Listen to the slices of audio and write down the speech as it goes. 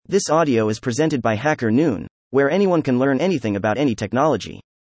This audio is presented by Hacker Noon, where anyone can learn anything about any technology.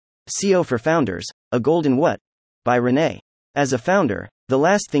 SEO for Founders, A Golden What? By Renee. As a founder, the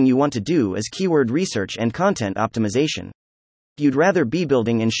last thing you want to do is keyword research and content optimization. You'd rather be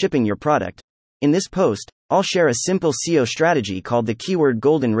building and shipping your product. In this post, I'll share a simple SEO strategy called the Keyword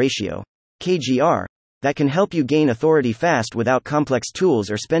Golden Ratio, KGR, that can help you gain authority fast without complex tools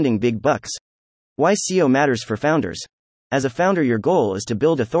or spending big bucks. Why SEO matters for founders. As a founder, your goal is to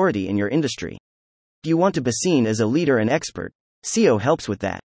build authority in your industry. You want to be seen as a leader and expert. SEO helps with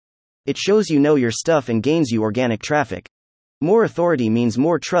that. It shows you know your stuff and gains you organic traffic. More authority means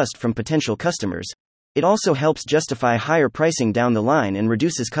more trust from potential customers. It also helps justify higher pricing down the line and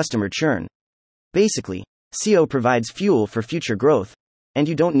reduces customer churn. Basically, SEO provides fuel for future growth, and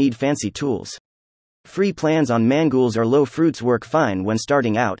you don't need fancy tools. Free plans on Mangools or Low Fruits work fine when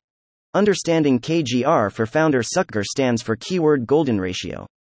starting out. Understanding KGR for Founder. KGR stands for Keyword Golden Ratio.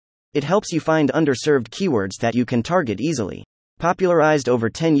 It helps you find underserved keywords that you can target easily. Popularized over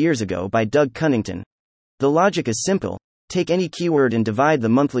 10 years ago by Doug Cunnington. The logic is simple. Take any keyword and divide the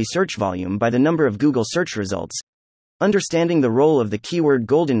monthly search volume by the number of Google search results. Understanding the role of the Keyword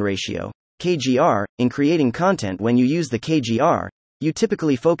Golden Ratio, KGR, in creating content. When you use the KGR, you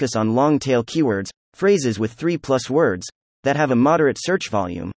typically focus on long-tail keywords, phrases with 3+ words, that have a moderate search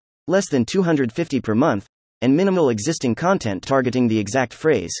volume, less than 250 per month, and minimal existing content targeting the exact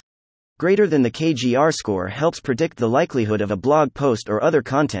phrase. Greater than the KGR score helps predict the likelihood of a blog post or other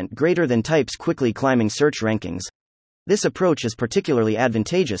content greater than types quickly climbing search rankings. This approach is particularly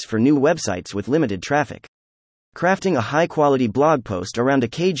advantageous for new websites with limited traffic. Crafting a high-quality blog post around a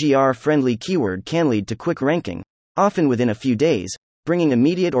KGR-friendly keyword can lead to quick ranking, often within a few days, bringing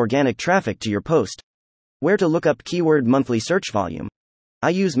immediate organic traffic to your post. Where to look up keyword monthly search volume? I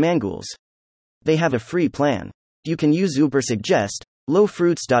use Mangools. They have a free plan. You can use Ubersuggest,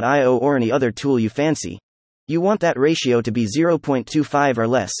 lowfruits.io or any other tool you fancy. You want that ratio to be 0.25 or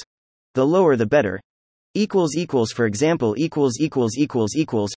less. The lower the better. For example,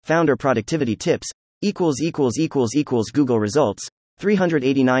 founder productivity tips, Google results,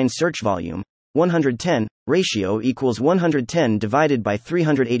 389 search volume, 110, ratio equals 110 divided by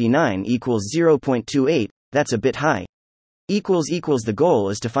 389 equals 0.28, that's a bit high. The goal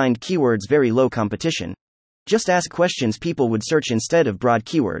is to find keywords very low competition. Just ask questions people would search instead of broad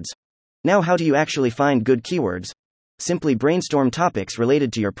keywords. Now, how do you actually find good keywords? Simply brainstorm topics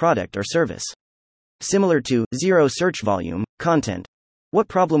related to your product or service. Similar to 0 search volume, content. What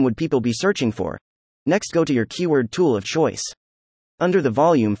problem would people be searching for? Next, go to your keyword tool of choice. Under the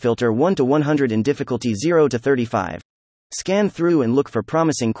volume filter 1 to 100 and difficulty 0 to 35. Scan through and look for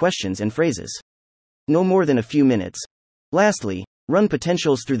promising questions and phrases. No more than a few minutes. Lastly, run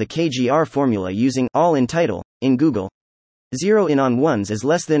potentials through the KGR formula using all in title in Google. 0 in on ones is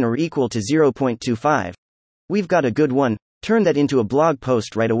less than or equal to 0.25. We've got a good one, turn that into a blog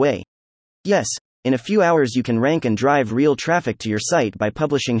post right away. Yes, in a few hours you can rank and drive real traffic to your site by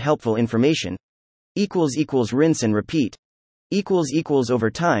publishing helpful information. Rinse and repeat. Over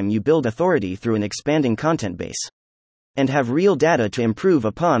time you build authority through an expanding content base. And have real data to improve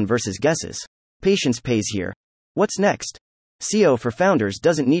upon versus guesses. Patience pays here. What's next? SEO for Founders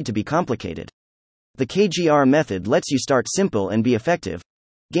doesn't need to be complicated. The KGR method lets you start simple and be effective.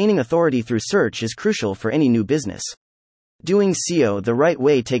 Gaining authority through search is crucial for any new business. Doing SEO the right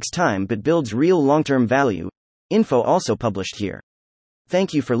way takes time but builds real long-term value. Info also published here.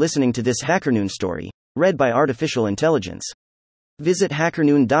 Thank you for listening to this HackerNoon story, read by Artificial Intelligence. Visit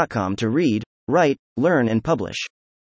hackernoon.com to read, write, learn and publish.